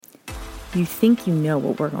You think you know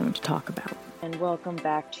what we're going to talk about. And welcome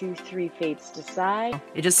back to Three Fates Decide.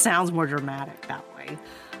 It just sounds more dramatic that way.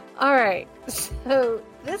 All right, so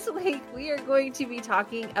this week we are going to be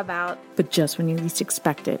talking about... But just when you least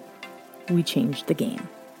expect it, we changed the game.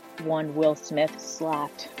 One Will Smith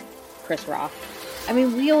slapped Chris Rock. I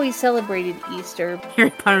mean, we always celebrated Easter.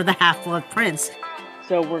 Harry Potter the Half-Blood Prince.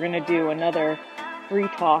 So we're going to do another free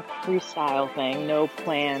talk, freestyle thing, no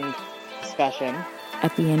planned discussion.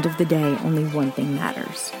 At the end of the day, only one thing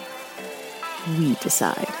matters. We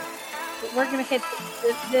decide. We're going to hit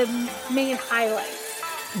the main highlights.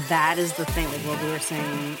 That is the thing, like what we were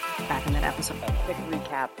saying back in that episode. A quick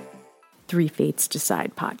recap. Three Fates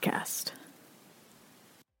Decide podcast.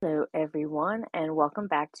 Hello, everyone, and welcome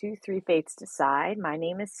back to Three Fates Decide. My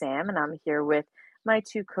name is Sam, and I'm here with my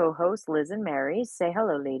two co-hosts, Liz and Mary. Say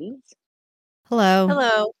hello, ladies. Hello.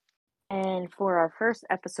 Hello. And for our first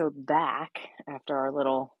episode back, after our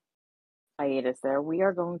little hiatus there, we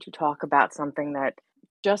are going to talk about something that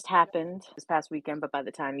just happened this past weekend, but by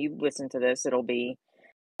the time you listen to this, it'll be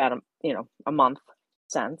about a month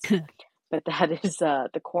since. But that is the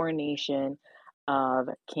coronation of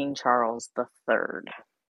King Charles III,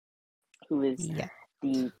 who is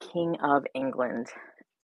the King of England,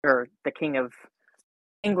 or the King of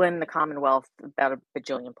England, the Commonwealth, about a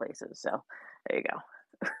bajillion places. So there you go.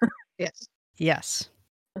 Yes.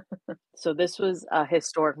 So this was a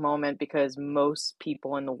historic moment because most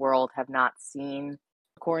people in the world have not seen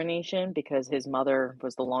the coronation because his mother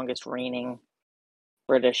was the longest reigning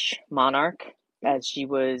British monarch, as she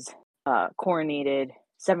was coronated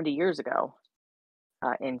 70 years ago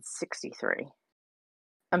in 53.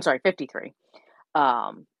 I'm sorry, 53.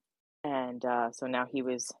 So now he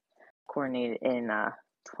was coronated in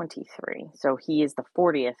 23. So he is the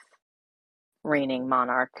 40th reigning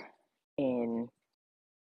monarch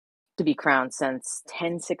to be crowned since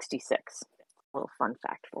 1066. A little fun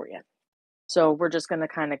fact for you. So we're just going to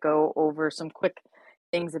kind of go over some quick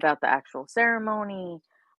things about the actual ceremony,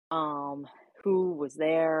 who was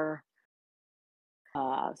there,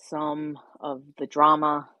 some of the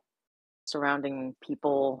drama surrounding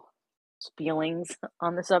people's feelings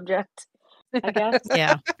on the subject, I guess.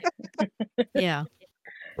 Yeah.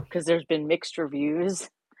 Because there's been mixed reviews.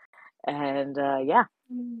 And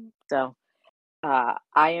so I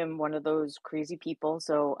am one of those crazy people.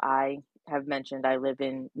 So I have mentioned I live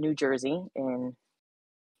in New Jersey in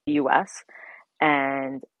the US,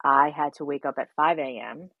 and I had to wake up at 5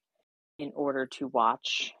 a.m. in order to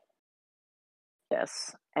watch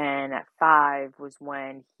this. And at 5 was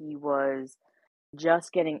when he was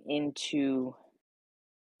just getting into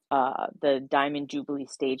the Diamond Jubilee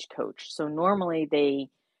stagecoach. So normally they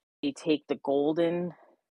take the golden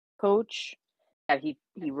coach that he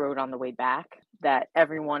rode on the way back, that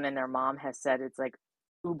everyone and their mom has said it's like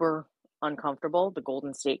uber uncomfortable, the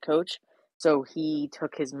Golden State Coach. So he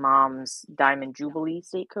took his mom's Diamond Jubilee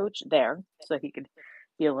stagecoach there so he could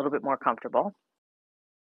be a little bit more comfortable.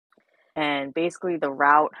 And basically the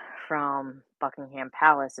route from Buckingham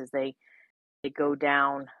Palace is they go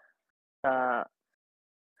down the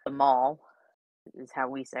mall, is how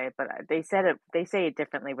we say it, but they say it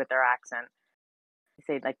differently with their accent.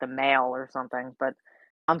 They say like the Mall or something, but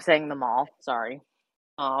I'm saying the mall, sorry.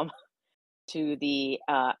 To the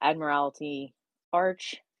Admiralty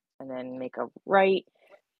Arch, and then make a right,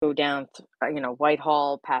 go down to,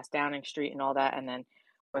 Whitehall, past Downing Street and all that, and then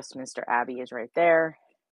Westminster Abbey is right there.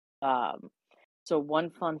 So one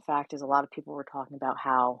fun fact is a lot of people were talking about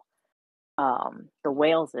how the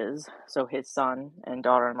Waleses, so his son and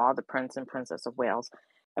daughter-in-law, the Prince and Princess of Wales,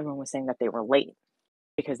 everyone was saying that they were late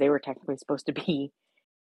because they were technically supposed to be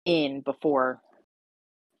in before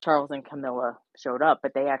Charles and Camilla showed up,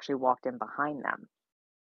 but they actually walked in behind them.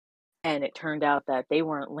 And it turned out that they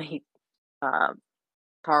weren't late.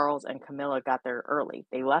 Charles and Camilla got there early.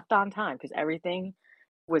 They left on time because everything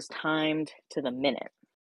was timed to the minute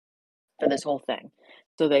for this whole thing.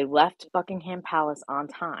 So they left Buckingham Palace on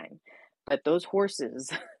time. But those horses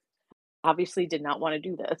obviously did not want to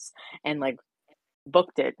do this and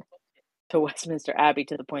booked it to Westminster Abbey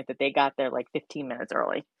to the point that they got there 15 minutes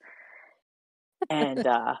early. And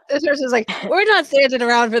this person's like, we're not standing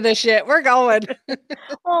around for this shit. We're going.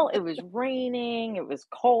 Well, it was raining. It was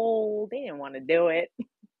cold. They didn't want to do it.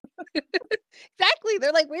 Exactly.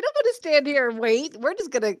 They're like, we don't want to stand here and wait.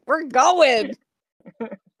 We're going.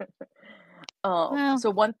 So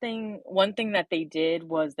one thing that they did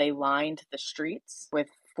was they lined the streets with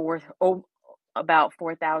about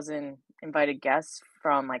 4,000 invited guests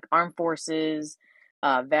from armed forces,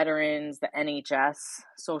 veterans, the NHS,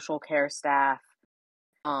 social care staff,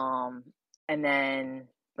 and then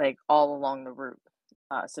all along the route.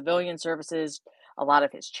 civilian services, a lot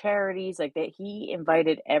of his charities. Like that, he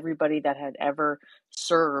invited everybody that had ever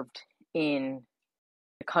served in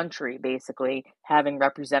the country, basically having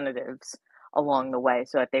representatives along the way,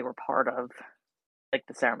 so that they were part of like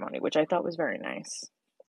the ceremony, which I thought was very nice.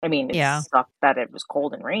 I mean, it Yeah. sucked that it was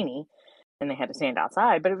cold and rainy and they had to stand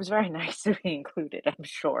outside, but it was very nice to be included, I'm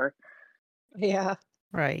sure. Yeah.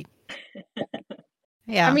 Right. I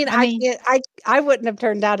Yeah. mean, I mean, I wouldn't have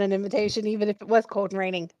turned down an invitation even if it was cold and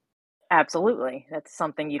raining. Absolutely. That's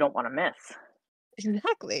something you don't want to miss.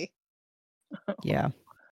 Exactly. yeah.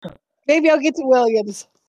 Maybe I'll get to Williams.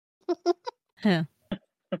 Huh.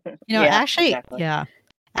 Yeah, Actually, exactly. yeah.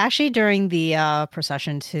 Actually, during the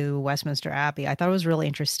procession to Westminster Abbey, I thought it was really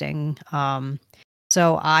interesting.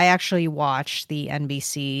 So I actually watched the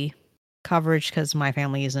NBC coverage because my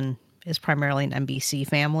family is primarily an NBC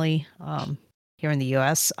family here in the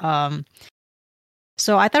U.S.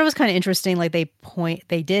 So I thought it was kind of interesting. Like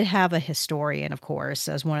they did have a historian, of course,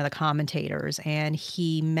 as one of the commentators, and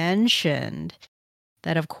he mentioned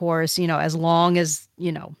that, of course, as long as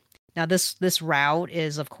now this route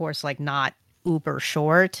is, of course, like not uber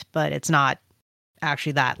short, but it's not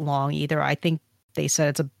actually that long either. I think they said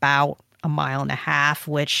it's about a mile and a half,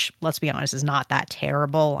 which, let's be honest, is not that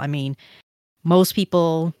terrible. I mean, most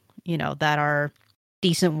people, that are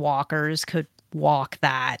decent walkers could walk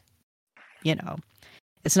that, you know.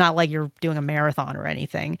 It's not like you're doing a marathon or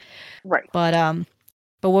anything. Right. But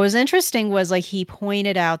what was interesting was like he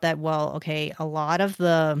pointed out that, well, okay, a lot of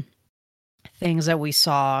the things that we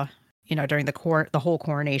saw, during the whole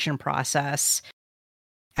coronation process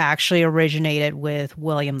actually originated with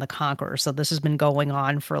William the Conqueror. So this has been going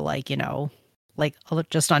on for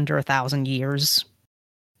just under 1,000 years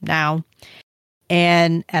now.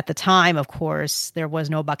 And at the time, of course, there was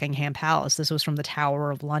no Buckingham Palace. This was from the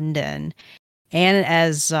Tower of London. And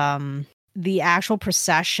as the actual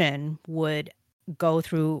procession would go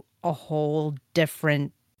through a whole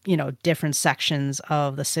different sections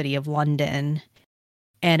of the city of London.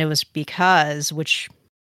 And it was because, which,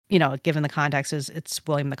 given the context is it's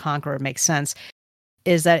William the Conqueror, makes sense,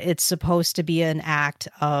 is that it's supposed to be an act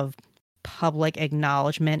of public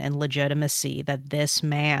acknowledgement and legitimacy that this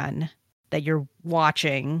man that you're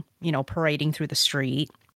watching, parading through the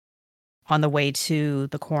street on the way to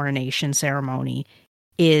the coronation ceremony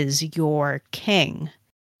is your king.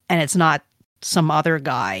 And it's not some other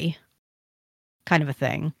guy kind of a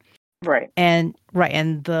thing. Right. And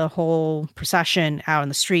the whole procession out in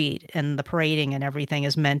the street and the parading and everything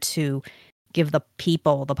is meant to give the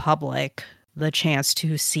people, the public, the chance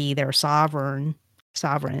to see their sovereign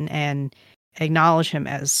and acknowledge him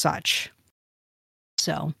as such.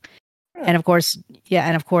 So, and of course,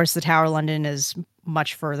 the Tower of London is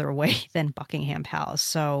much further away than Buckingham Palace.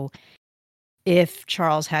 So if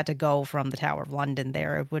Charles had to go from the Tower of London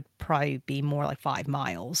there, it would probably be more like 5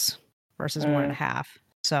 miles versus 1.5.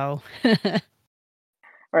 So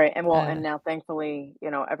right. And and now thankfully,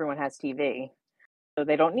 everyone has TV. So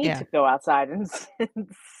they don't need to go outside and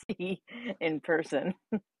see in person.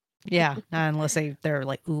 Yeah, not unless they're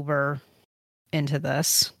like uber into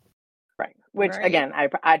this. Right. Which again,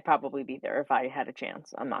 I'd probably be there if I had a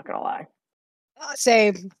chance. I'm not gonna lie.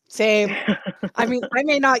 Same. I mean, I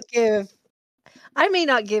may not give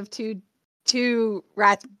two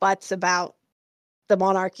rats butts about the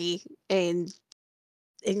monarchy in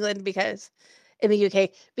England in the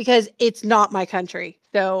UK because it's not my country.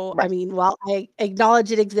 So Right. I mean, while I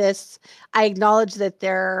acknowledge it exists, I acknowledge that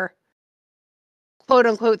they're quote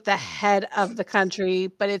unquote the head of the country,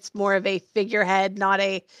 but it's more of a figurehead,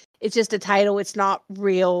 it's just a title. It's not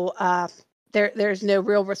real. There's no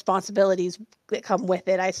real responsibilities that come with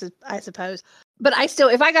it, I suppose. But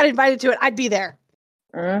if I got invited to it, I'd be there.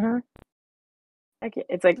 Mm-hmm.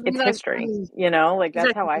 It's like it's history, like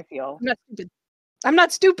that's how I feel. I'm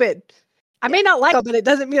not stupid. I may not like it, but it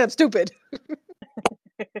doesn't mean I'm stupid.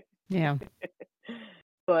 Yeah.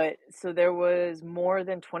 But so there was more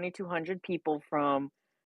than 2,200 people from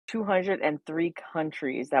 203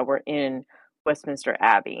 countries that were in Westminster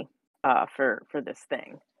Abbey for this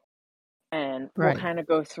thing. And we'll kind of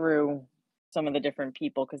go through some of the different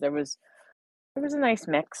people because there was a nice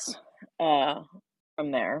mix from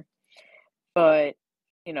there. But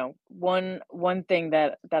one thing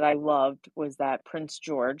that I loved was that Prince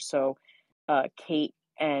George, so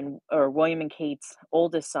William and Kate's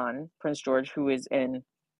oldest son, Prince George, who's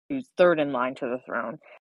third in line to the throne.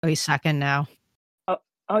 Oh, he's second now.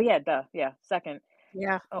 Oh yeah, duh, yeah, second.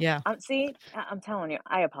 Yeah. Oh, yeah. See, I'm telling you,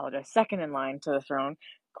 I apologize. Second in line to the throne.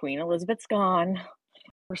 Queen Elizabeth's gone.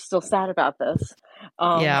 We're still sad about this.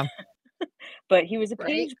 Yeah. But he was a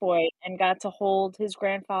page boy and got to hold his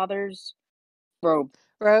grandfather's robe,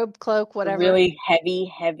 cloak, a whatever. really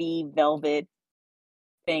heavy velvet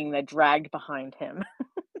thing that dragged behind him.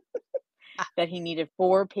 That he needed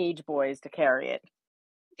 4 page boys to carry it.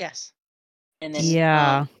 Yes. And then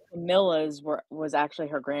Yeah. Camilla's was actually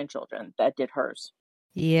her grandchildren that did hers.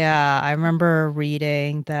 Yeah, I remember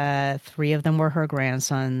reading that 3 of them were her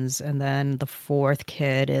grandsons, and then the 4th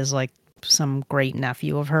kid is like some great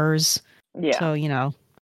nephew of hers. Yeah. So,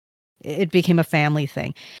 it became a family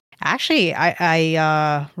thing. Actually,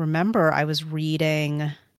 I remember I was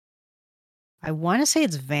reading, I want to say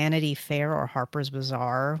it's Vanity Fair or Harper's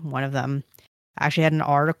Bazaar. One of them actually had an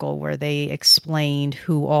article where they explained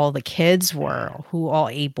who all the kids were, who all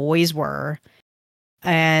 8 boys were.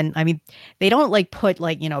 And I mean, they don't like put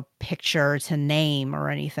like, picture to name or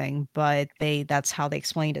anything, but that's how they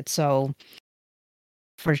explained it. So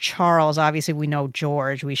for Charles, obviously we know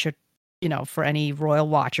George. We should, for any royal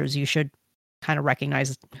watchers, you should kind of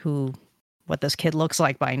recognize what this kid looks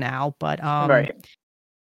like by now. But Right.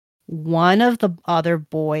 one of the other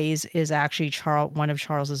boys is actually one of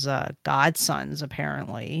Charles's godsons,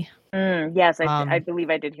 apparently. Yes, I believe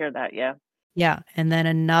I did hear that. Yeah. Yeah, and then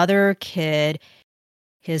another kid,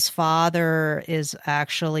 his father is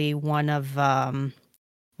actually one of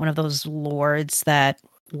those lords that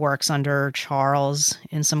works under Charles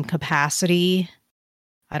in some capacity.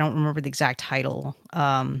 I don't remember the exact title,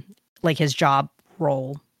 like his job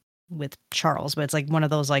role with Charles, but it's like one of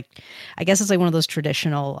those, like, I guess it's like one of those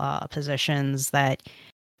traditional positions that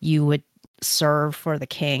you would serve for the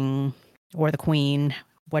king or the queen,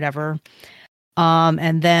 whatever.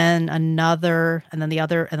 And then the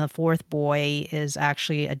 4th boy is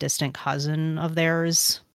actually a distant cousin of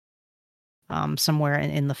theirs, somewhere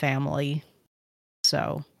in the family.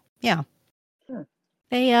 So, yeah. Hmm.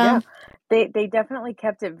 They Yeah. They definitely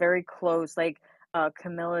kept it very close. Like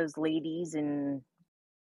Camilla's ladies in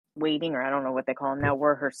waiting, or I don't know what they call them now,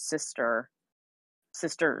 were her sisters.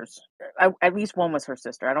 At least one was her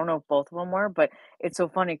sister. I don't know if both of them were, but it's so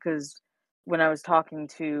funny because when I was talking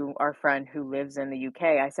to our friend who lives in the UK,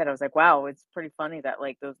 I said, I was like, wow, it's pretty funny that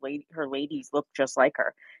like her ladies look just like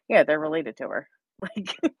her. Yeah, they're related to her.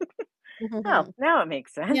 Like, oh, now it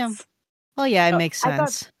makes Yeah. sense. Well, yeah, it So makes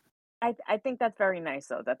sense. I think that's very nice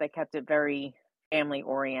though, that they kept it very family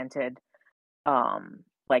oriented,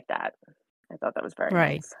 like that. I thought that was very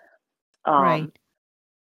Right. nice. Right.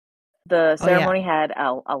 The Oh, yeah. ceremony had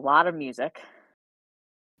a lot of music.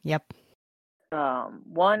 Yep.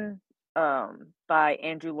 One by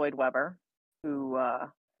Andrew Lloyd Webber, who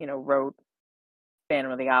wrote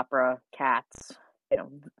Phantom of the Opera, Cats,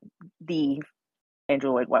 the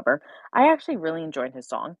Andrew Lloyd Webber. I actually really enjoyed his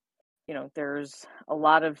song. There's a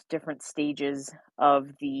lot of different stages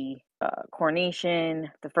of the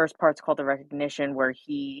coronation. The first part's called the recognition, where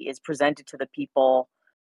he is presented to the people,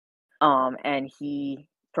 and he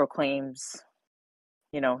proclaims,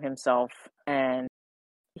 himself, and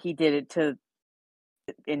he did it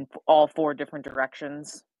in all 4 different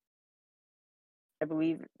directions. I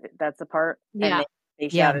believe that's the part. And Yeah. they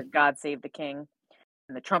Yeah. shouted, "God save the king,"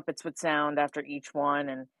 and the trumpets would sound after each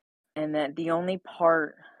one, and then the only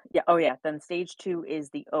part, yeah, oh yeah, then stage 2 is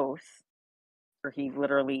the oath, where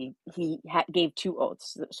gave 2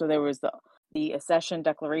 oaths. So there was the accession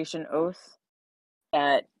declaration oath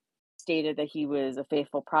that stated that he was a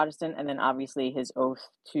faithful Protestant, and then obviously his oath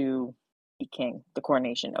to be king, the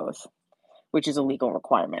coronation oath, which is a legal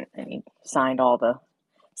requirement, and he signed the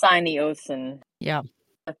oaths. And Yeah.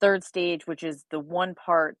 a third stage, which is the one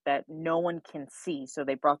part that no one can see, so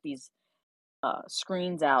they brought these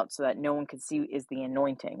screens out so that no one could see, is the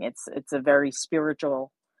anointing. It's a very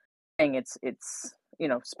spiritual thing. It's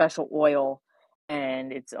special oil,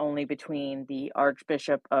 and it's only between the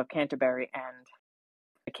Archbishop of Canterbury and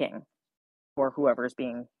the king, or whoever is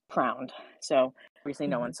being crowned. So obviously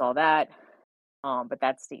no one saw that, but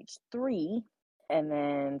that's stage 3. And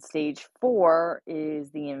then stage 4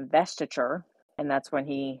 is the investiture, and that's when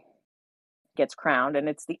he gets crowned, and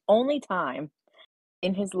it's the only time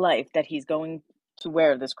in his life that he's going to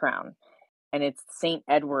wear this crown, and it's St.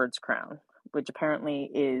 Edward's crown, which apparently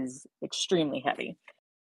is extremely heavy.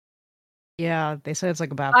 Yeah. They said it's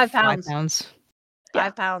like about 5 5 pounds. pounds.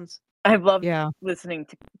 5 pounds. I've loved Yeah. listening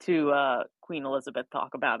to Queen Elizabeth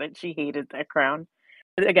talk about it. She hated that crown.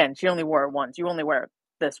 But again, she only wore it once. You only wear it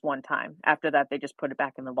this one time. After that, they just put it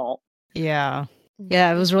back in the vault. Yeah.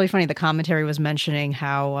 Yeah. It was really funny. The commentary was mentioning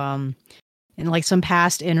how, in like some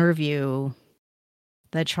past interview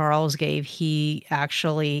that Charles gave, he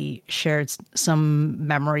actually shared some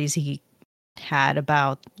memories he had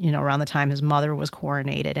about, around the time his mother was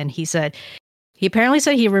coronated. And he apparently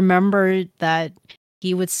said he remembered that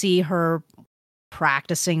he would see her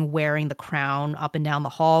practicing wearing the crown up and down the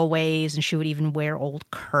hallways, and she would even wear old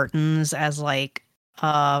curtains as like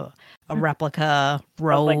a replica Of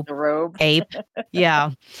like robe the robe. cape.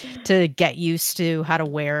 Yeah, to get used to how to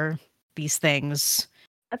wear these things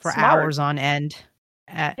That's for smart. hours on end.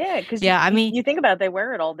 Yeah, because Yeah, I mean, you think about it, they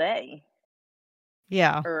wear it all day,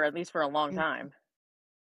 yeah, or at least for a long time.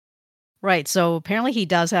 right. So apparently he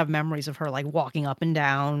does have memories of her like walking up and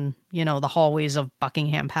down, the hallways of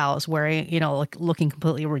Buckingham Palace wearing, like looking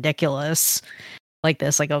completely ridiculous like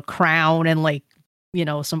this, like a crown and like,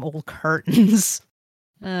 some old curtains.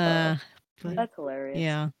 Oh, But that's hilarious.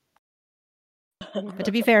 yeah. But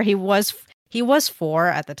to be fair, he was 4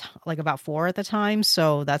 at the time, like about 4 at the time,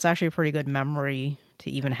 so that's actually a pretty good memory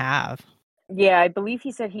to even have. Yeah, I believe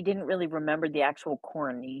he said he didn't really remember the actual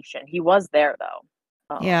coronation. He was there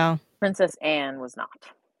though. Yeah, Princess Anne was not.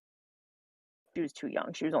 She was too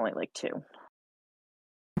young. She was only like 2.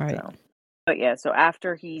 right. So, but yeah, so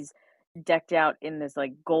after he's decked out in this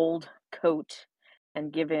like gold coat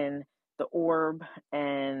and given the orb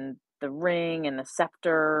and the ring and the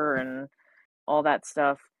scepter and all that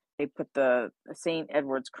stuff, they put the Saint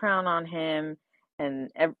Edward's crown on him,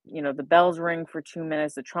 and the bells ring for 2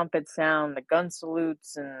 minutes, the trumpets sound, the gun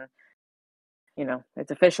salutes, and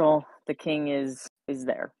it's official. The king is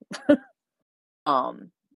there.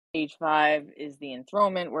 um Stage 5 is the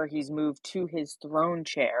enthronement, where he's moved to his throne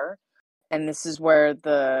chair, and this is where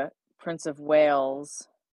the Prince of Wales.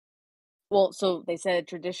 Well, so they said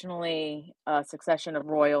traditionally a succession of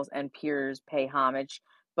royals and peers pay homage,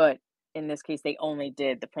 but in this case they only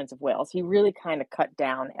did the Prince of Wales. He really kind of cut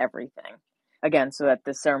down everything again so that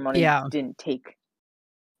the ceremony Yeah, didn't take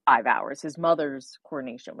 5 hours. His mother's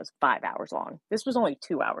coronation was 5 hours long. This was only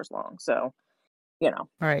 2 hours long, so you know.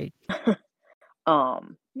 right.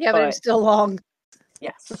 Yeah, but it was But still long.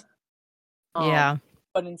 yes. Yeah,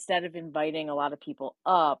 But instead of inviting a lot of people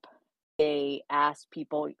up, they asked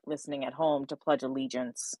people listening at home to pledge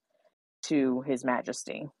allegiance to His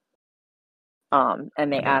Majesty. And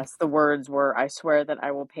they right. asked, the words were, "I swear that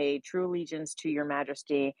I will pay true allegiance to your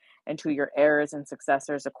majesty and to your heirs and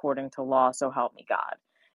successors according to law, so help me God."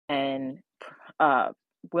 And uh,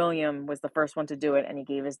 William was the first one to do it, and he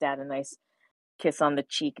gave his dad a nice kiss on the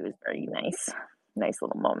cheek. It was very nice. Nice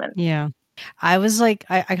little moment. Yeah. I was like,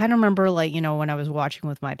 I kind of remember, like, when I was watching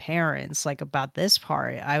with my parents, like about this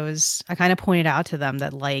part, I kind of pointed out to them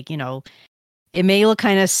that, like, it may look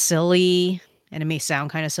kind of silly and it may sound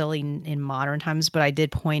kind of silly in modern times, but I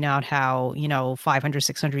did point out how, 500,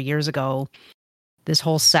 600 years ago, this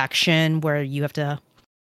whole section where you have to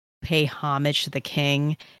pay homage to the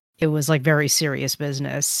king, it was like very serious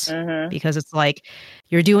business Mm-hmm. because it's like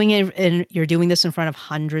you're doing it and you're doing this in front of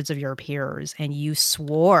hundreds of your peers, and you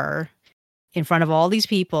swore in front of all these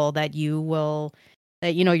people that you're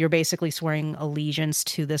basically swearing allegiance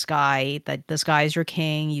to this guy, that this guy is your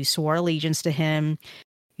king. You swore allegiance to him.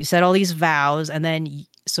 You said all these vows, and then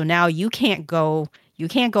so now you can't go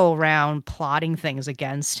around plotting things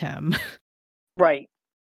against him. Right.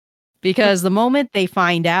 Because the moment they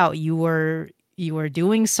find out you were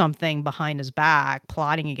doing something behind his back,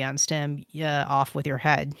 plotting against him, yeah, off with your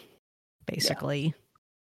head, Yeah. basically.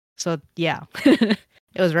 So yeah, it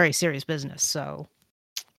was very serious business. So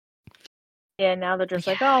Yeah, now they're just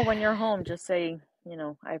yeah, like, oh, when you're home, just say,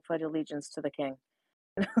 I pledge allegiance to the king.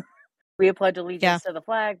 We pledge yeah, allegiance to the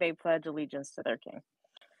flag. They pledge allegiance to their king.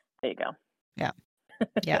 There you go. yeah,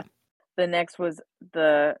 yeah. The next was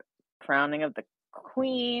the crowning of the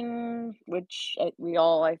queen, which we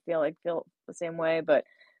all, I feel like, feel the same way. But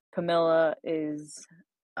Camilla is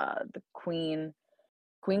the queen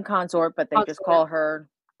consort, but they just Consort. call her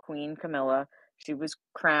Queen Camilla. She was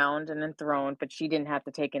crowned and enthroned, but she didn't have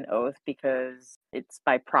to take an oath because it's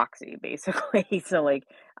by proxy, basically. So, like,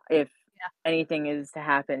 if anything is to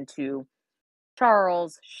happen to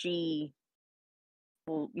Charles, she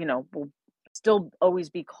will still always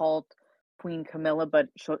be called Queen Camilla, but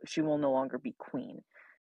she will no longer be queen.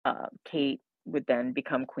 Kate would then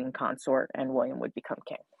become queen consort, and William would become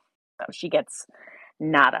king. So she gets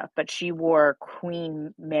nada, but she wore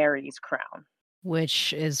Queen Mary's crown.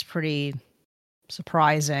 Which is pretty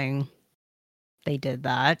surprising they did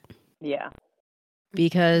that. Yeah.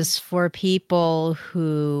 Because for people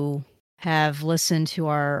who have listened to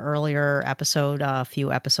our earlier episode, a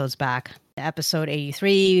few episodes back, episode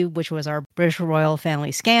 83, which was our British royal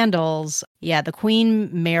family scandals, yeah, the Queen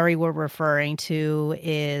Mary we're referring to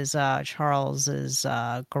is Charles's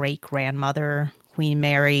great grandmother, Queen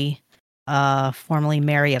Mary, formerly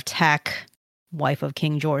Mary of Teck, wife of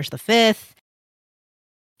King George V.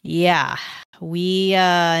 Yeah. We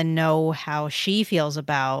know how she feels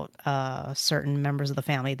about certain members of the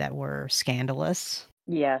family that were scandalous.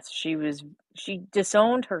 Yes, she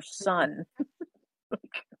disowned her son.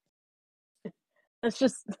 Let's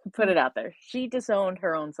just put it out there. She disowned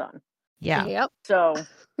her own son. Yeah. Yep. So,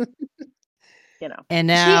 you know. And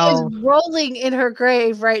She is now, rolling in her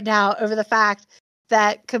grave right now over the fact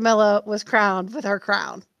that Camilla was crowned with her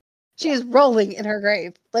crown. She is rolling in her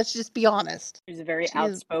grave. Let's just be honest. She's a very She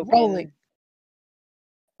is rolling. outspoken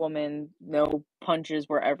woman. No punches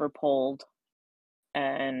were ever pulled.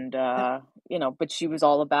 And, you know, but she was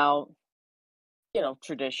all about, you know,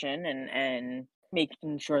 tradition and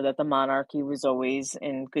making sure that the monarchy was always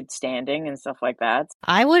in good standing and stuff like that.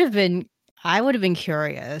 I would have been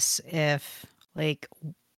curious if, like,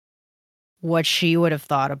 what she would have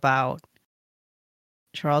thought about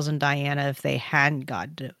Charles and Diana if they hadn't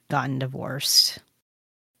gotten divorced.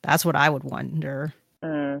 That's what I would wonder.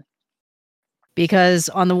 Mm, Because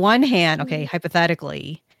on the one hand, okay,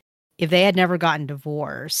 hypothetically, if they had never gotten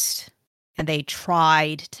divorced and they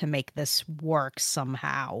tried to make this work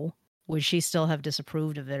somehow, would she still have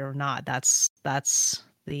disapproved of it or not? That's that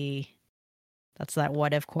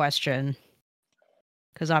what if question.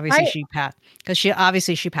 Because obviously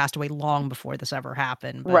she passed away long before this ever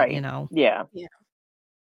happened. But right. you know, Yeah.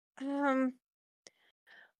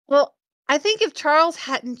 Well, I think if Charles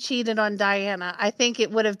hadn't cheated on Diana, I think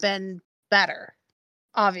it would have been better.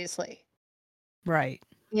 Obviously, right?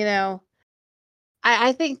 you know,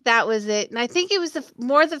 I think that was it, and I think it was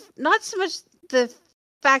not so much the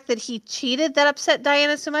fact that he cheated that upset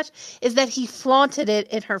Diana so much is that he flaunted it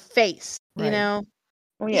in her face. You Right. know,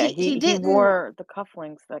 Well, yeah, he he didn't. wore the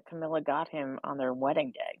cufflinks that Camilla got him on their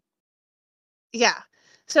wedding day. Yeah.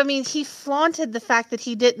 So I mean, he flaunted the fact that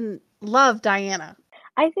he didn't love Diana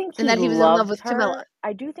I think and he that he was in love loved with Camilla. her.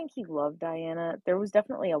 I do think he loved Diana. There was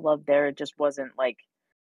definitely a love there. It just wasn't like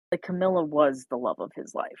Camilla was the love of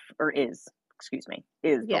his life, or is, excuse me,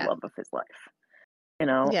 is the Yeah. love of his life. You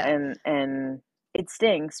know, Yeah. and it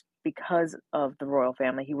stinks because of the royal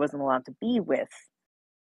family. He wasn't allowed to be with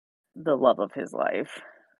the love of his life,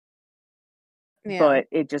 Yeah. but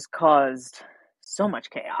it just caused so much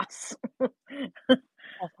chaos.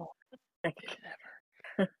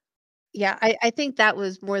 Yeah, I think that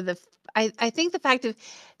was more I think the fact of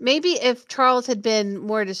maybe if Charles had been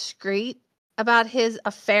more discreet about his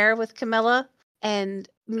affair with Camilla, and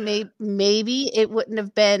maybe it wouldn't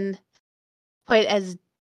have been quite as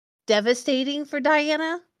devastating for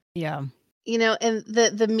Diana. Yeah. You know, and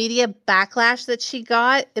the media backlash that she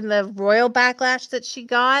got and the royal backlash that she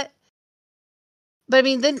got. But I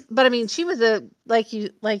mean she was like you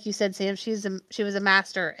said, Sam, she was a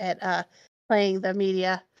master at playing the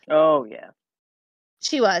media. Oh yeah.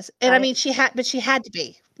 She was. And I mean she had to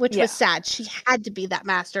be, which Yeah. was sad. She had to be that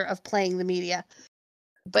master of playing the media.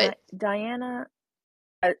 But Diana,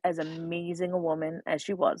 as amazing a woman as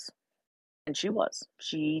she was, and she did a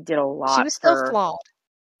she lot was still for flawed.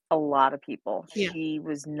 a lot of people. Yeah. She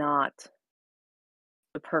was not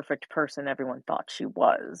the perfect person everyone thought she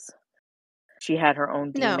was. She had her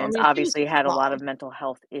own No, I demons. mean she was Obviously had a lot flawed. of mental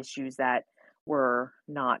health issues that were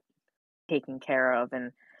not taken care of,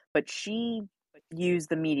 but she used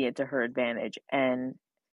the media to her advantage and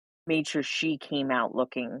made sure she came out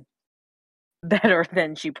looking better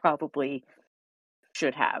than she probably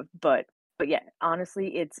should have. But yeah,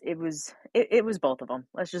 honestly, it was both of them.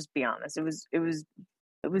 Let's just be honest. It was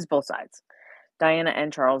both sides. Diana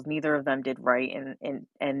and Charles, neither of them did right,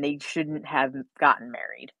 and they shouldn't have gotten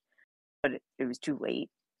married, but it was too late.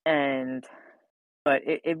 But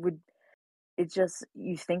it just,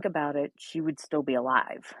 you think about it, she would still be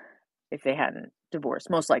alive if they hadn't divorced,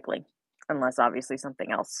 most likely, unless obviously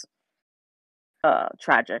something else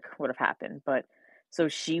tragic would have happened. But so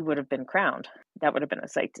she would have been crowned. That would have been a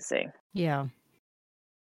sight to see. Yeah.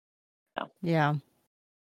 Yeah. Yeah.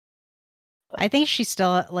 I think she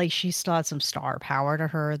still had some star power to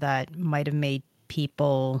her that might have made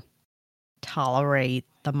people tolerate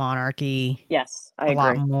the monarchy Yes, I a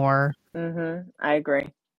lot agree. more. I agree.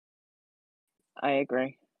 Yeah,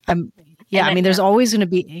 And I mean, there's always going to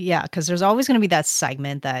be, because there's always going to be that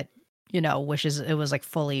segment that, wishes it was like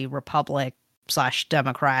fully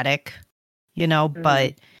Republic/Democratic,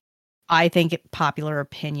 but I think popular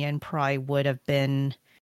opinion probably would have been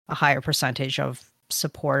a higher percentage of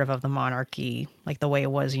supportive of the monarchy, like the way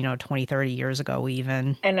it was, 20, 30 years ago,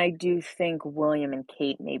 even. And I do think William and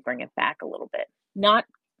Kate may bring it back a little bit. Not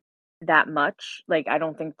that much. Like, I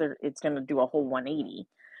don't think it's going to do a whole 180,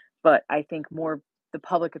 but I think more the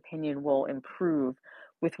public opinion will improve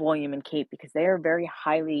with William and Kate because they are very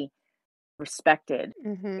highly respected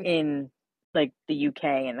in like the UK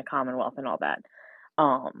and the Commonwealth and all that.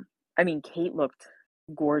 I mean, Kate looked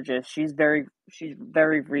gorgeous. She's very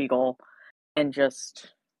regal, and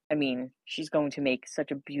just, I mean, she's going to make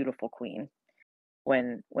such a beautiful queen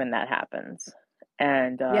when that happens.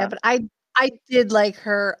 And Yeah, but I did like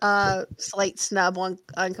her slight snub on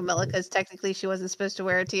Camilla, because technically she wasn't supposed to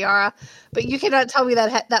wear a tiara. But you cannot tell me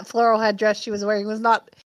that that floral headdress she was wearing was not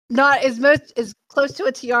as close to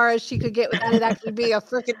a tiara as she could get without it actually being a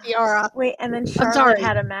freaking tiara. wait, and then I'm Charlotte sorry.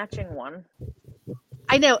 had a matching one.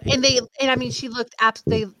 I know, and I mean, she looked I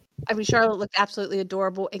mean, Charlotte looked absolutely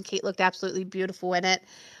adorable, and Kate looked absolutely beautiful in it.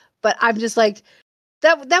 But I'm just like,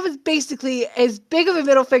 that was basically as big of a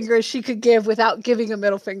middle finger as she could give without giving a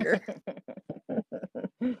middle finger.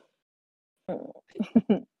 And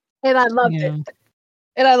I loved Yeah. it.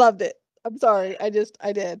 And I loved it. I'm sorry. I did.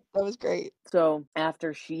 That was great. So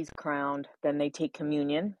after she's crowned, then they take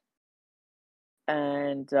communion,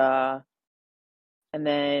 and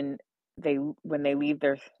then when they leave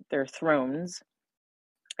their thrones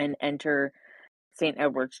and enter St.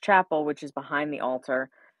 Edward's Chapel, which is behind the altar,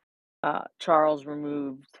 Charles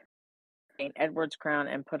removed St. Edward's crown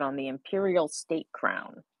and put on the imperial state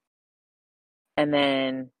crown, and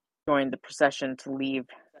then joined the procession to leave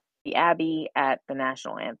the abbey at the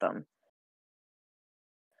national anthem.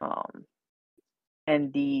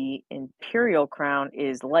 And the imperial crown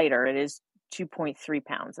is lighter. It is 2.3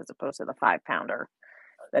 pounds as opposed to the 5-pounder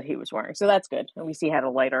that he was wearing. So that's good. At least he had a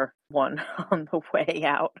lighter one on the way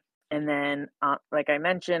out. And then, like I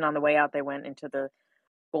mentioned, on the way out, they went into the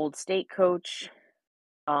gold state coach,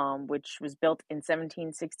 which was built in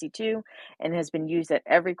 1762 and has been used at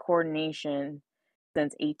every coronation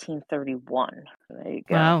since 1831. There you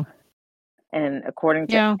go. Wow. And according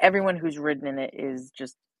to Yeah. everyone who's ridden in it, is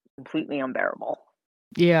just completely unbearable.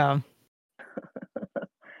 Yeah.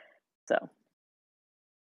 So,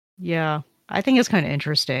 Yeah. I think it's kind of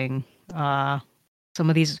interesting. Some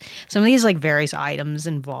of these like various items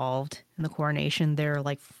involved in the coronation, they're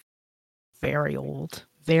like very old.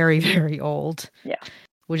 Very, very old. yeah.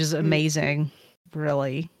 Which is amazing,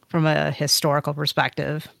 really, from a historical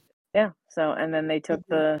perspective. Yeah. So, and then they took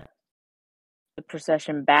the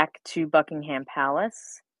procession back to Buckingham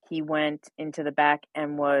Palace. He went into the back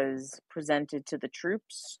and was presented to the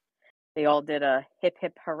troops. They all did a hip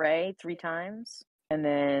hip hooray 3 times, and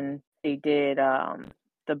then they did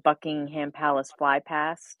the Buckingham Palace fly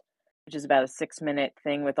past, which is about a 6-minute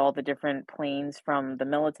thing with all the different planes from the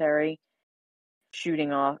military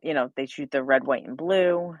shooting off. You know, they shoot the red, white, and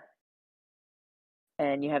blue,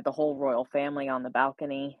 and you have the whole royal family on the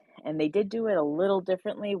balcony. And they did do it a little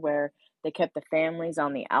differently, where they kept the families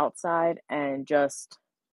on the outside and just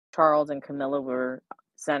Charles and Camilla were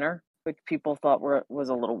center, which people thought was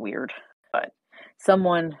a little weird. But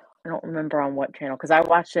someone, I don't remember on what channel, because I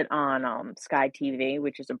watched it on Sky TV,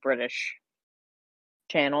 which is a British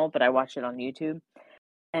channel, but I watched it on YouTube.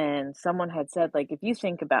 And someone had said, like, if you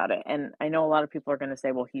think about it, and I know a lot of people are going to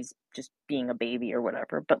say, well, he's just being a baby or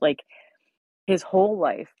whatever, but like, his whole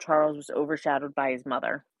life, Charles was overshadowed by his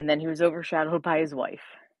mother, and then he was overshadowed by his wife,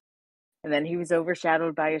 and then he was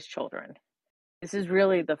overshadowed by his children. This is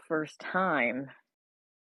really the first time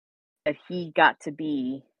that he got to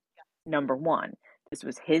be number one. This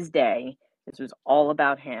was his day. This was all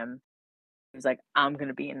about him. He was like, I'm going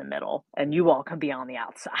to be in the middle, and you all can be on the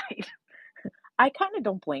outside. I kind of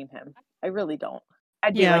don't blame him. I really don't.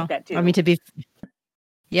 I'd be like that too. I mean, to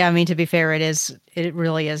be fair, it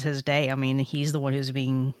really is his day. I mean, he's the one who's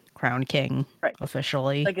being crowned king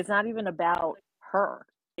officially. Like, it's not even about her.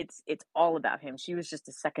 It's all about him. She was just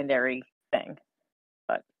a secondary thing.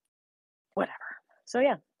 But whatever. So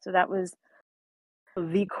yeah, so that was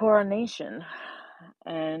the coronation.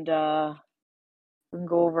 And we can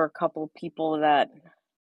go over a couple people that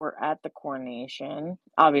were at the coronation.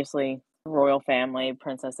 Obviously, the royal family,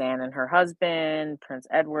 Princess Anne and her husband, Prince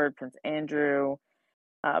Edward, Prince Andrew,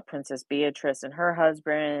 Princess Beatrice and her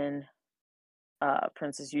husband,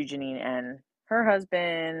 Princess Eugenie and her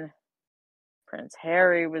husband, Prince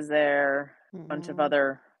Harry was there, a bunch of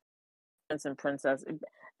other prince and princess,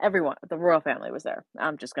 everyone, the royal family was there.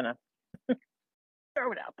 I'm just gonna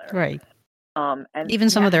throw it out there. Right. And even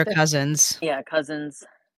some of their cousins. Yeah, cousins.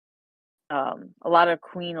 A lot of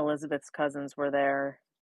Queen Elizabeth's cousins were there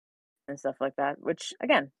and stuff like that, which,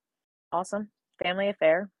 again, awesome. Family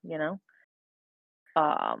affair, you know.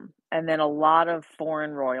 And then a lot of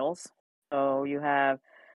foreign royals. So you have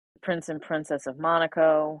Prince and Princess of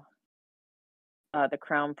Monaco, the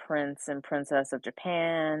Crown Prince and Princess of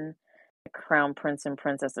Japan, the Crown Prince and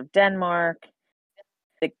Princess of Denmark,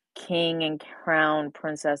 the King and Crown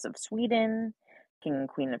Princess of Sweden, King and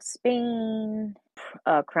Queen of Spain,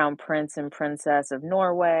 Crown Prince and Princess of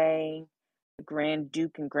Norway, the Grand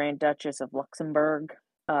Duke and Grand Duchess of Luxembourg,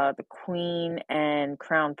 the Queen and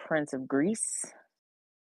Crown Prince of Greece,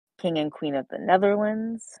 King and Queen of the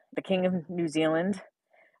Netherlands, the King of New Zealand,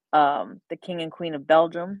 the King and Queen of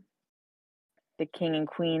Belgium, the King and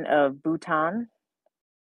Queen of Bhutan,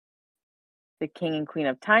 the King and Queen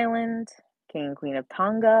of Thailand, King and Queen of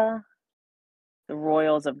Tonga, the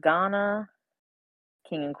Royals of Ghana,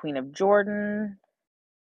 King and Queen of Jordan,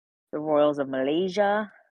 the Royals of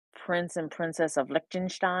Malaysia, Prince and Princess of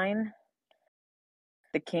Liechtenstein,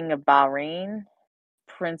 the King of Bahrain,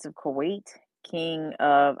 Prince of Kuwait, King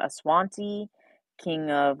of Aswanti,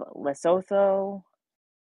 King of Lesotho,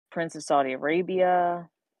 Prince of Saudi Arabia,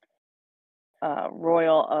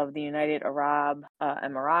 Royal of the United Arab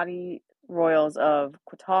Emirati, Royals of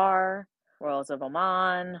Qatar, Royals of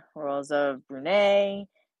Oman, Royals of Brunei,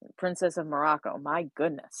 Princess of Morocco. My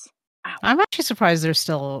goodness. Wow. I'm actually surprised there's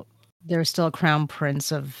still a crown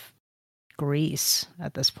prince of Greece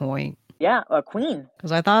at this point. Yeah, a queen.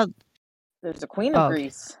 Because I thought There's a queen of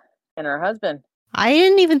Greece and her husband. I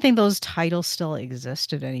didn't even think those titles still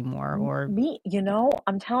existed anymore. Or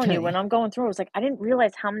I'm telling you, when I'm going through, I was like, I didn't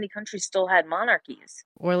realize how many countries still had monarchies.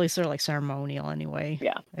 Or at least they're like ceremonial anyway.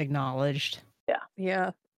 Yeah. Acknowledged. Yeah.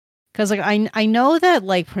 Yeah. Because like I know that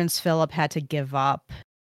like Prince Philip had to give up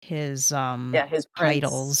his his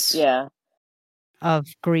titles of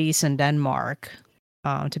Greece and Denmark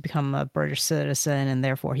to become a British citizen, and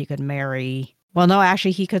therefore he could marry. Well, no,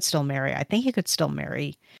 actually, he could still marry. I think he could still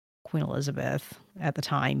marry Queen Elizabeth at the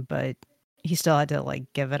time, but he still had to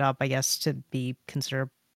like give it up, I guess, to be considered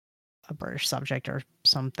a British subject or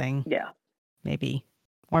something. Yeah, maybe,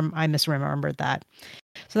 or I misremembered that.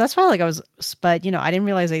 So that's why, like, but I didn't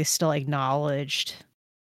realize they still acknowledged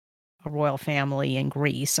a royal family in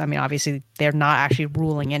Greece. I mean, obviously, they're not actually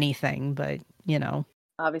ruling anything, but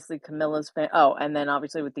obviously Camilla's and then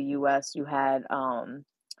obviously with the U.S. you had the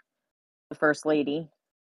First Lady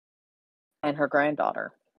and her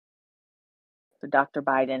granddaughter. So Dr.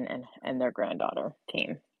 Biden and their granddaughter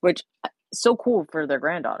came, which so cool for their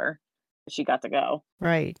granddaughter. She got to go.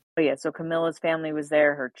 Right. But yeah, so Camilla's family was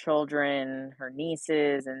there, her children, her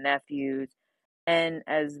nieces and nephews, and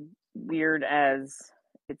as weird as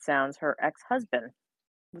it sounds, her ex-husband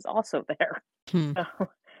was also there. So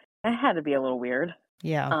that had to be a little weird.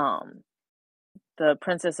 Yeah. The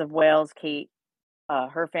Princess of Wales, Kate,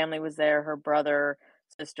 her family was there, her brother,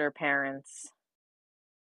 sister, parents.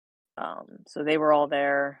 So they were all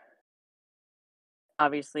there.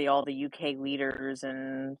 Obviously, all the UK leaders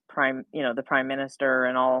and the Prime Minister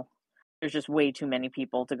and all. There's just way too many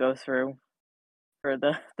people to go through for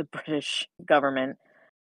the British government.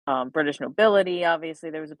 British nobility, obviously,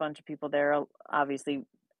 there was a bunch of people there. Obviously,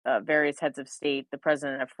 various heads of state, the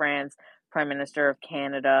President of France, Prime Minister of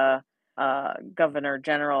Canada, Governor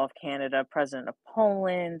General of Canada, President of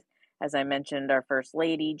Poland, as I mentioned, our First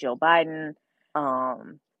Lady, Jill Biden,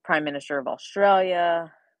 Prime Minister of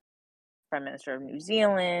Australia, Prime Minister of New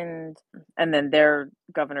Zealand, and then their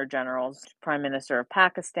Governor Generals, Prime Minister of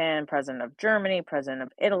Pakistan, President of Germany, President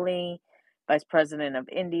of Italy, Vice President of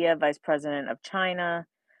India, Vice President of China,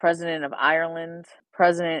 President of Ireland,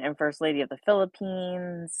 President and First Lady of the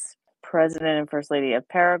Philippines, President and First Lady of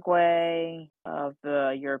Paraguay, of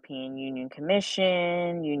the European Union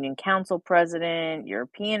Commission, Union Council President,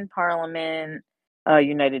 European Parliament,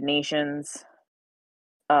 United Nations,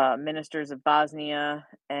 ministers of Bosnia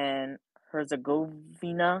and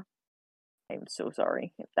Herzegovina. I'm so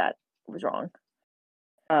sorry if that was wrong.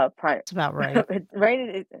 It's about right.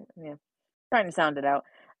 Right? Yeah. Trying to sound it out.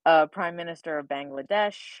 Prime Minister of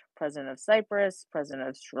Bangladesh, President of Cyprus, President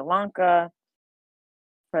of Sri Lanka,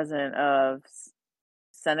 President of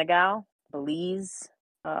Senegal, Belize,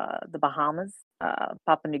 the Bahamas,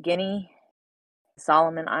 Papua New Guinea,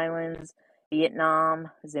 Solomon Islands, Vietnam,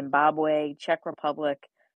 Zimbabwe, Czech Republic,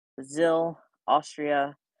 Brazil,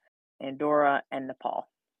 Austria, Andorra, and Nepal.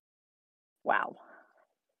 Wow.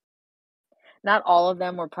 Not all of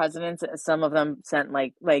them were presidents. Some of them sent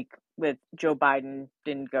like with Joe Biden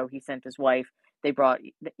didn't go. He sent his wife. They brought,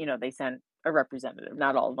 they sent a representative.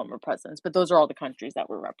 Not all of them were presidents, but those are all the countries that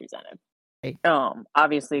were represented. Right.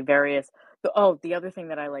 Obviously various. The other thing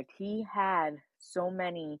that I liked, he had so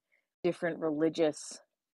many different religious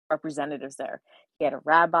representatives there. He had a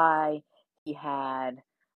rabbi. He had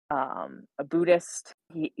a Buddhist.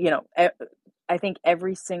 I think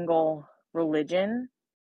every single religion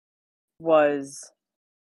was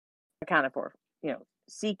accounted for.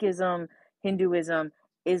 Sikhism, Hinduism,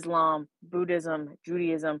 Islam, Buddhism,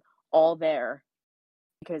 Judaism, all there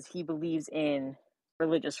because he believes in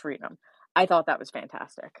religious freedom. I thought that was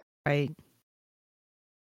fantastic. Right.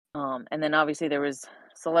 And then obviously there was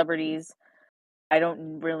celebrities. I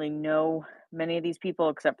don't really know many of these people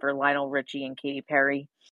except for Lionel Richie and Katy Perry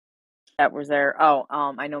that was there. Oh,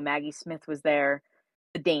 I know Maggie Smith was there.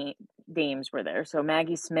 The dames were there. So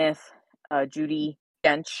Maggie Smith, Judy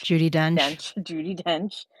Dench, Judy Dench. Judy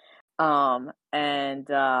Dench,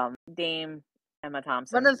 and Dame Emma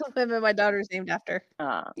Thompson. One of the women my daughter's named after.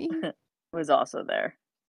 Was also there.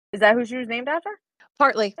 Is that who she was named after?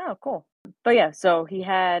 Partly. Oh, cool. But yeah, so he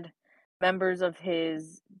had members of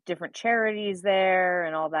his different charities there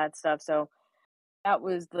and all that stuff. So that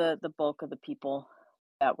was the bulk of the people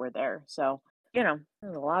that were there. So, there's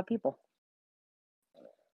a lot of people.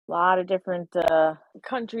 A lot of different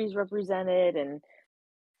countries represented, and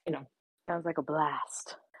sounds like a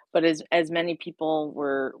blast. But as many people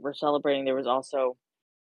were celebrating, there was also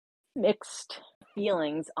mixed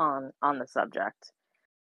feelings on the subject.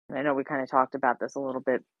 And I know we kind of talked about this a little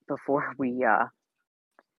bit before we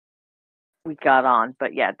got on,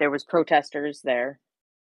 but yeah, there was protesters there,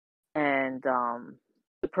 and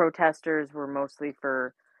the protesters were mostly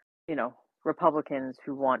for Republicans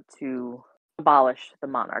who want to abolish the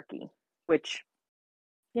monarchy, which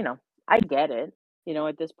I get it.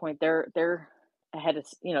 At this point they're ahead of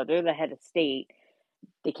they're the head of state.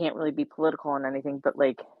 They can't really be political on anything, but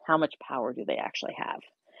like, how much power do they actually have?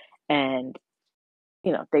 And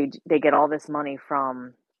they get all this money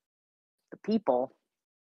from the people,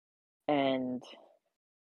 and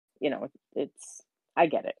it's I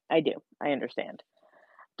get it. I do. I understand.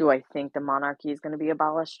 Do I think the monarchy is going to be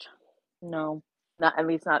abolished? No. Not, at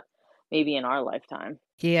least not maybe in our lifetime.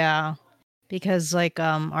 Yeah. Because like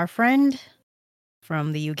our friend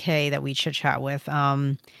from the UK that we chit chat with,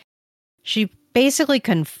 she basically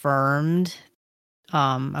confirmed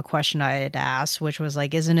a question I had asked, which was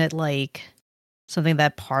like, isn't it like something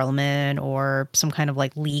that Parliament or some kind of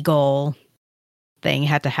like legal thing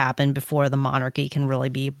had to happen before the monarchy can really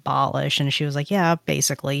be abolished? And she was like, yeah,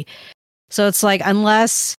 basically. So it's like,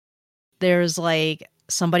 unless there's like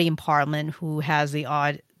somebody in Parliament who has the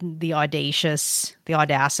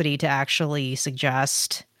audacity to actually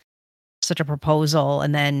suggest such a proposal,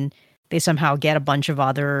 and then they somehow get a bunch of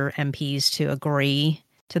other MPs to agree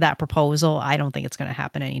to that proposal, I don't think it's going to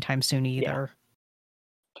happen anytime soon either.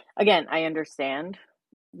 Yeah. Again, I understand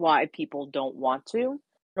why people don't want to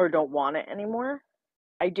or don't want it anymore.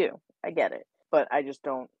 I do. I get it. But I just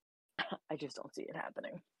don't see it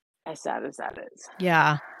happening. As sad as that is.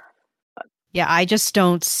 Yeah. But. Yeah, I just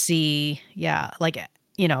don't see, like,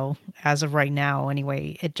 as of right now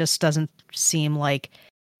anyway, it just doesn't seem like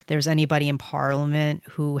there's anybody in Parliament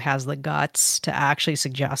who has the guts to actually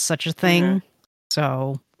suggest such a thing. Mm-hmm.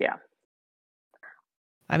 So, yeah.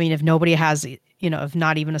 I mean, if nobody has, if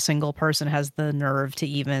not even a single person has the nerve to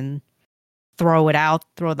even throw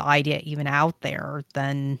the idea even out there,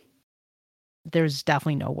 then there's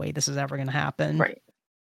definitely no way this is ever going to happen. Right.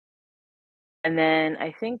 And then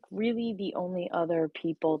I think really the only other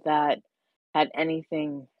people that had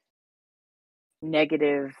anything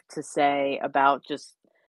negative to say about just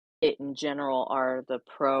it in general are the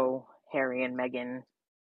pro Harry and Meghan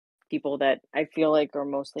people that I feel like are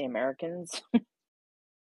mostly Americans.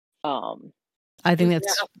 I think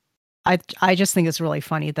that's I just think it's really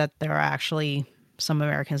funny that there are actually some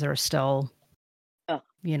Americans that are still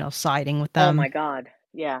siding with them. Oh my god.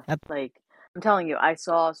 Yeah. Like, I'm telling you, I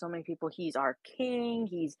saw so many people. He's our king.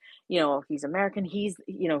 He's, he's American. He's,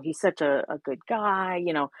 he's such a good guy.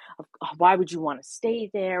 Why would you want to stay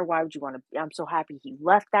there? Why would you want to? I'm so happy he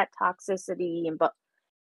left that toxicity. But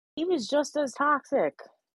he was just as toxic.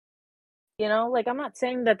 Like, I'm not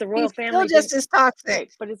saying that the royal family still just as toxic.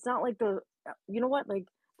 Right, but it's not like you know what? Like,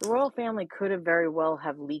 the royal family could have very well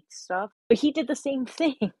have leaked stuff, but he did the same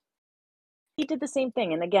thing. He did the same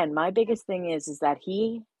thing. And again, my biggest thing is that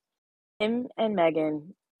him and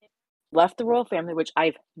Meghan left the royal family, which I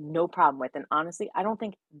have no problem with. And honestly, I don't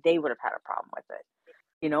think they would have had a problem with it.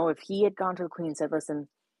 If he had gone to the Queen and said, listen,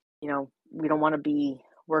 we don't want to be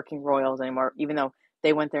working royals anymore, even though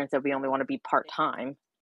they went there and said, we only want to be part-time,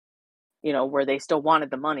 where they still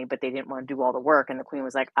wanted the money, but they didn't want to do all the work. And the Queen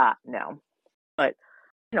was like, no. But,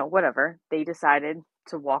 whatever. They decided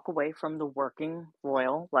to walk away from the working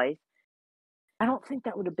royal life. I don't think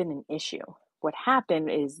that would have been an issue. What happened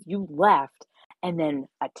is you left and then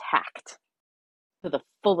attacked to the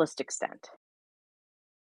fullest extent.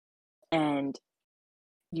 And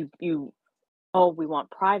we want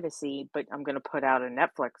privacy, but I'm going to put out a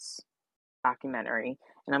Netflix documentary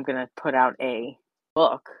and I'm going to put out a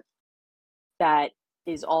book that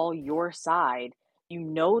is all your side.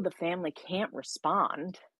 The family can't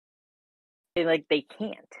respond. They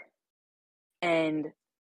can't. And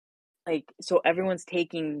like, so everyone's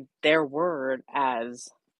taking their word as,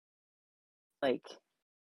 like,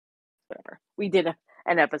 whatever. We did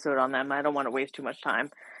an episode on them. I don't want to waste too much time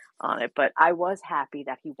on it, but I was happy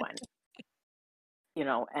that he went,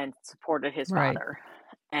 and supported his Right. father.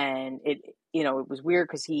 And it was weird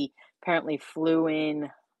because he apparently flew in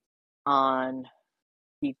on,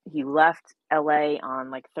 he left LA on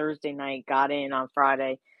like Thursday night, got in on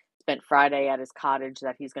Friday, spent Friday at his cottage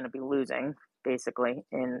that he's going to be losing basically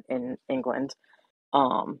in England.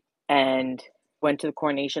 And went to the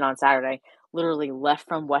coronation on Saturday, literally left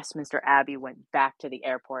from Westminster Abbey, went back to the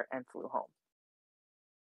airport and flew home.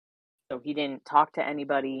 So he didn't talk to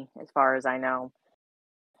anybody as far as I know.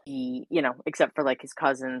 He, except for like his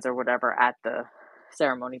cousins or whatever at the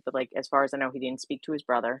ceremony, but like as far as I know, he didn't speak to his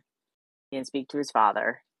brother. He didn't speak to his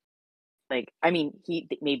father. Like, I mean,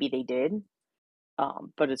 maybe they did,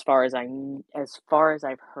 but as far as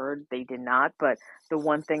I've heard, they did not. But the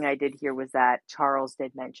one thing I did hear was that Charles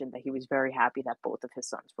did mention that he was very happy that both of his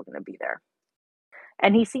sons were going to be there,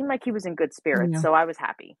 and he seemed like he was in good spirits. Yeah. So I was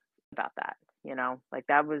happy about that. Like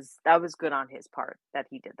that was good on his part that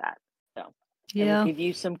he did that. So I will Yeah. give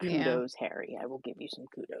you some Yeah. kudos, Harry. I will give you some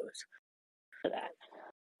kudos for that.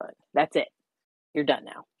 But that's it. You're done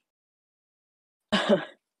now.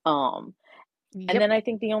 And Yep. then I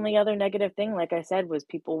think the only other negative thing, like I said, was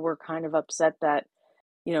people were kind of upset that,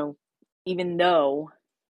 even though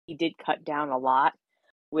he did cut down a lot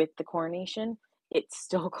with the coronation, it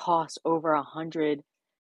still cost over 100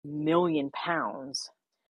 million pounds.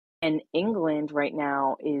 And England right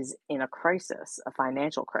now is in a crisis, a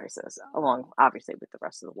financial crisis, along obviously with the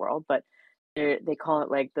rest of the world, but they call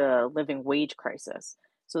it like the living wage crisis.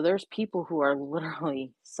 So there's people who are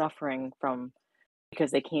literally suffering from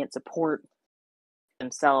because they can't support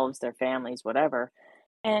themselves, their families, whatever.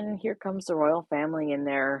 And here comes the royal family in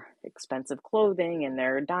their expensive clothing and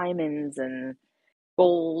their diamonds and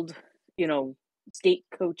gold, state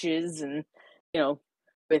coaches and,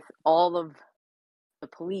 with all of the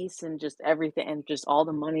police and just everything and just all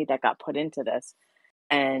the money that got put into this.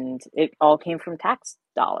 And it all came from tax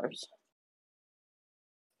dollars.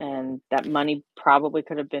 And that money probably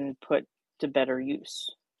could have been put to better use.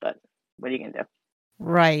 But what are you going to do?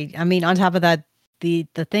 Right. I mean, on top of that, the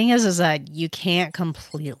thing is that you can't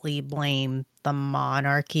completely blame the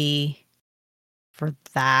monarchy for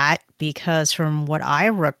that because from what I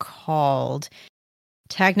recalled,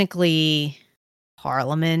 technically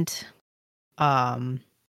Parliament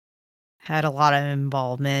had a lot of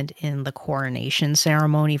involvement in the coronation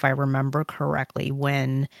ceremony, if I remember correctly,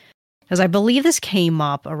 because I believe this came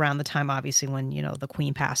up around the time, obviously, when, the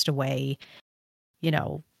Queen passed away,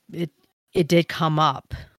 it it did come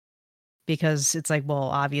up because it's like, well,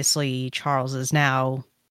 obviously Charles is now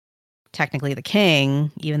technically the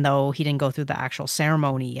king, even though he didn't go through the actual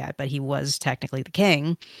ceremony yet, but he was technically the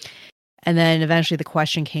king. And then eventually the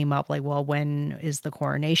question came up like, well, when is the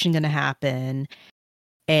coronation going to happen?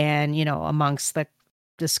 And, amongst the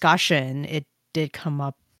discussion, it did come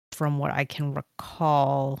up from what I can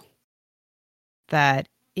recall that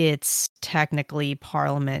it's technically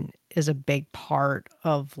Parliament is a big part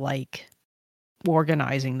of like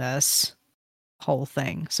organizing this whole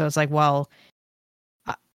thing. So it's like, well,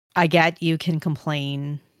 I get you can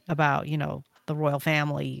complain about, the royal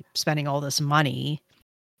family spending all this money,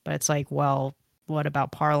 but it's like, well, what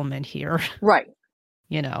about Parliament here? Right.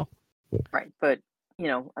 you know? Right. But,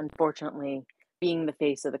 unfortunately, being the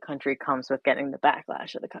face of the country comes with getting the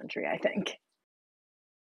backlash of the country, I think.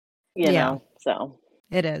 Yeah. So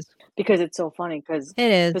It is. because it's so funny because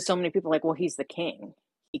It is. so many people are like, well, he's the king.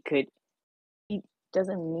 He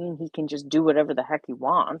doesn't mean he can just do whatever the heck he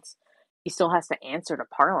wants. He still has to answer to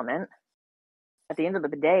Parliament. At the end of the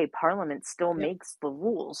day, Parliament still Yep. makes the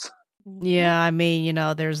rules. Yeah, I mean,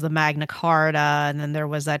 there's the Magna Carta, and then there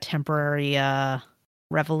was that temporary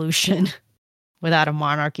revolution without a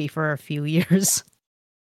monarchy for a few years.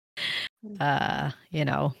 With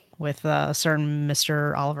a certain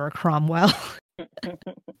Mr. Oliver Cromwell.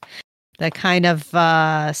 that kind of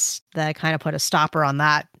put a stopper on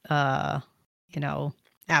that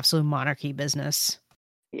absolute monarchy business.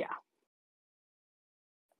 Yeah.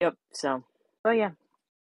 Yep. So, oh yeah.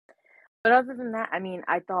 But other than that, I mean,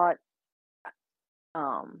 I thought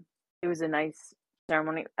it was a nice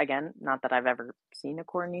ceremony. Again, not that I've ever seen a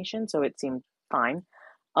coronation, so it seemed fine.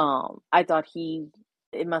 I thought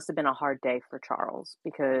it must have been a hard day for Charles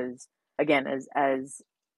because, again, as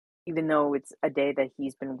even though it's a day that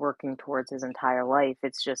he's been working towards his entire life,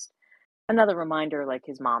 it's just another reminder like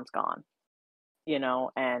his mom's gone,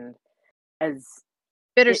 and as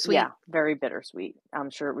Bittersweet. Yeah, very bittersweet. I'm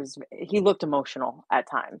sure he looked emotional at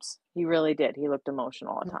times. He really did. He looked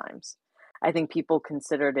emotional at times. I think people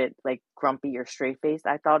considered it like grumpy or straight-faced.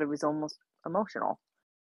 I thought it was almost emotional.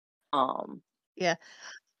 Yeah.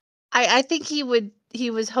 I think he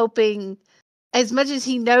was hoping, as much as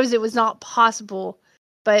he knows it was not possible,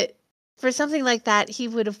 but for something like that, he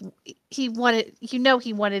wanted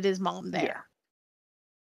his mom there.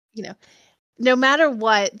 Yeah. No matter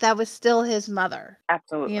what, that was still his mother.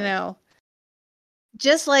 Absolutely.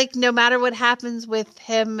 Just like no matter what happens with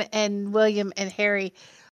him and William and Harry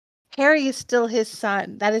is still his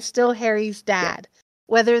son. That is still Harry's dad.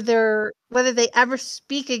 Whether they ever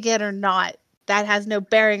speak again or not, that has no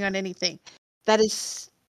bearing on anything. That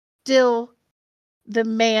is still the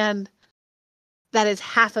man that is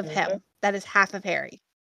half of him. That is half of Harry.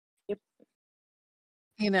 Yep.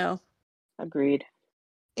 Agreed. Agreed.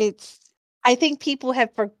 I think people have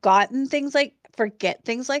forget things like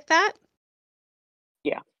that.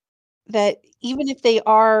 Yeah. That even if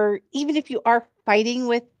you are fighting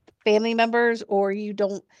with family members or you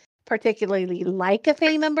don't particularly like a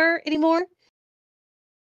family member anymore,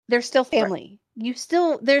 they're still family. Right.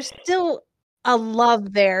 There's still a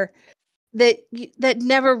love there that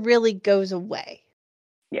never really goes away.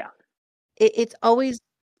 Yeah. It's always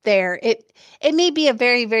there. It may be a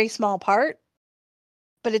very, very small part,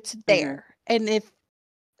 but it's there. And if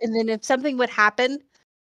something would happen,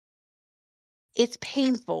 it's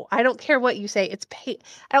painful. I don't care what you say. I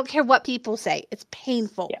don't care what people say. It's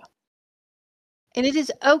painful. Yeah. And it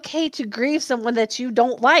is okay to grieve someone that you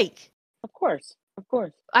don't like. Of course.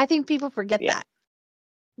 I think people forget that.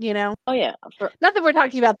 Oh yeah. Not that we're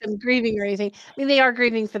talking about them grieving or anything. I mean, they are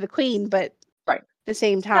grieving for the Queen, but at the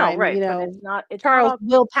same time, but it's Charles not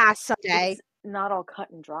will pass someday. It's not all cut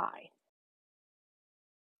and dry.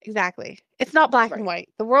 Exactly. It's not black and white.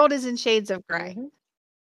 The world is in shades of gray. Mm-hmm.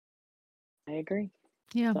 I agree.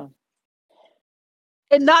 Yeah. So.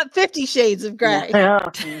 And not 50 Shades of Grey. No.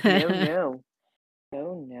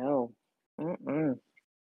 Mm-mm.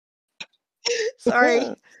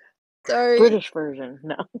 Sorry. British version.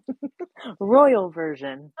 No. Royal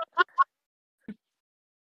version.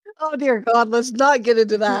 Oh, dear God. Let's not get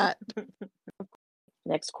into that.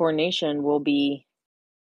 Next coronation will be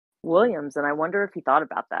Williams, and I wonder if he thought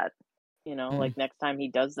about that. Like next time he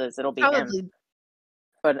does this, it'll be him.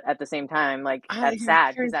 But at the same time, like, that's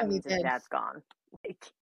sad because that means his dad's gone.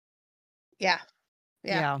 Yeah.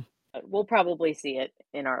 But we'll probably see it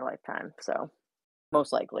in our lifetime, so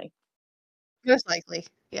most likely.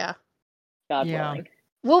 Yeah. God willing.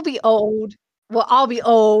 We'll be old. Well, I'll be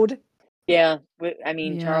old. Yeah, I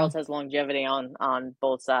mean, Charles has longevity on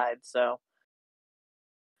both sides, so.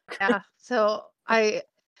 Yeah, so I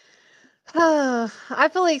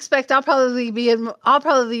fully expect I'll probably be in my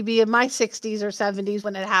 60s or 70s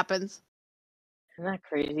when it happens. Isn't that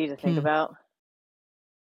crazy to think about?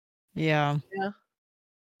 Yeah.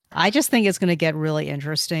 I just think it's going to get really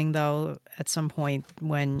interesting, though, at some point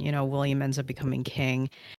when, William ends up becoming king.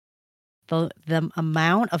 The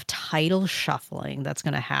amount of title shuffling that's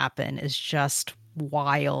going to happen is just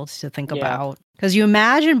wild to think about. Because you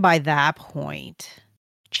imagine by that point,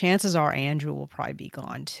 chances are Andrew will probably be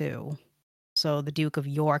gone too. So the Duke of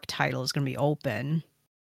York title is going to be open.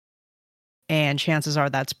 And chances are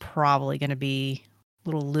that's probably going to be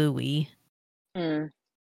little Louis.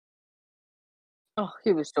 Oh,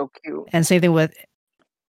 he was so cute. And same thing with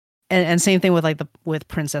with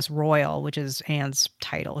Princess Royal, which is Anne's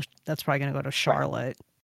title. That's probably going to go to Charlotte.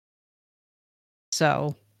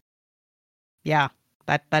 So, yeah,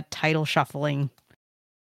 that title shuffling is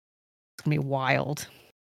going to be wild.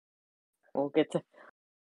 We'll get to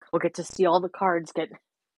see all the cards get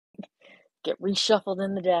reshuffled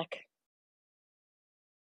in the deck.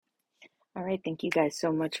 All right, thank you guys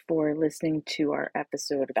so much for listening to our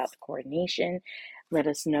episode about the coronation. Let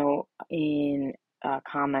us know in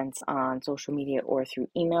comments on social media or through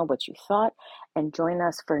email what you thought, and join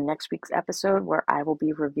us for next week's episode where I will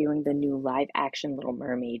be reviewing the new live-action Little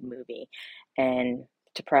Mermaid movie. And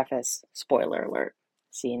to preface, spoiler alert,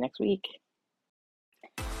 see you next week.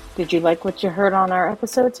 Did you like what you heard on our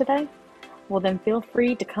episode today? Well, then feel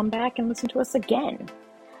free to come back and listen to us again.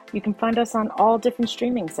 You can find us on all different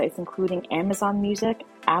streaming sites, including Amazon Music,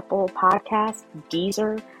 Apple Podcasts,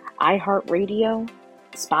 Deezer, iHeartRadio,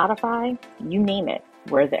 Spotify, you name it,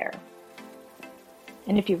 we're there.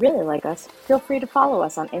 And if you really like us, feel free to follow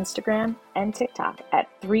us on Instagram and TikTok at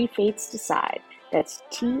 3 Fates Decide. That's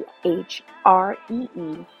THREE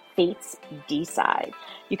Fates Decide.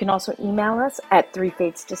 You can also email us at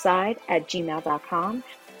 3fatesdecide@gmail.com.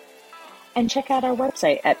 And check out our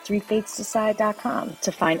website at threefatesdecide.com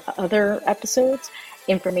to find other episodes,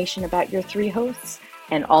 information about your three hosts,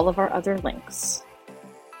 and all of our other links.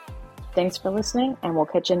 Thanks for listening, and we'll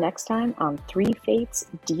catch you next time on Three Fates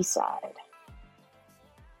Decide.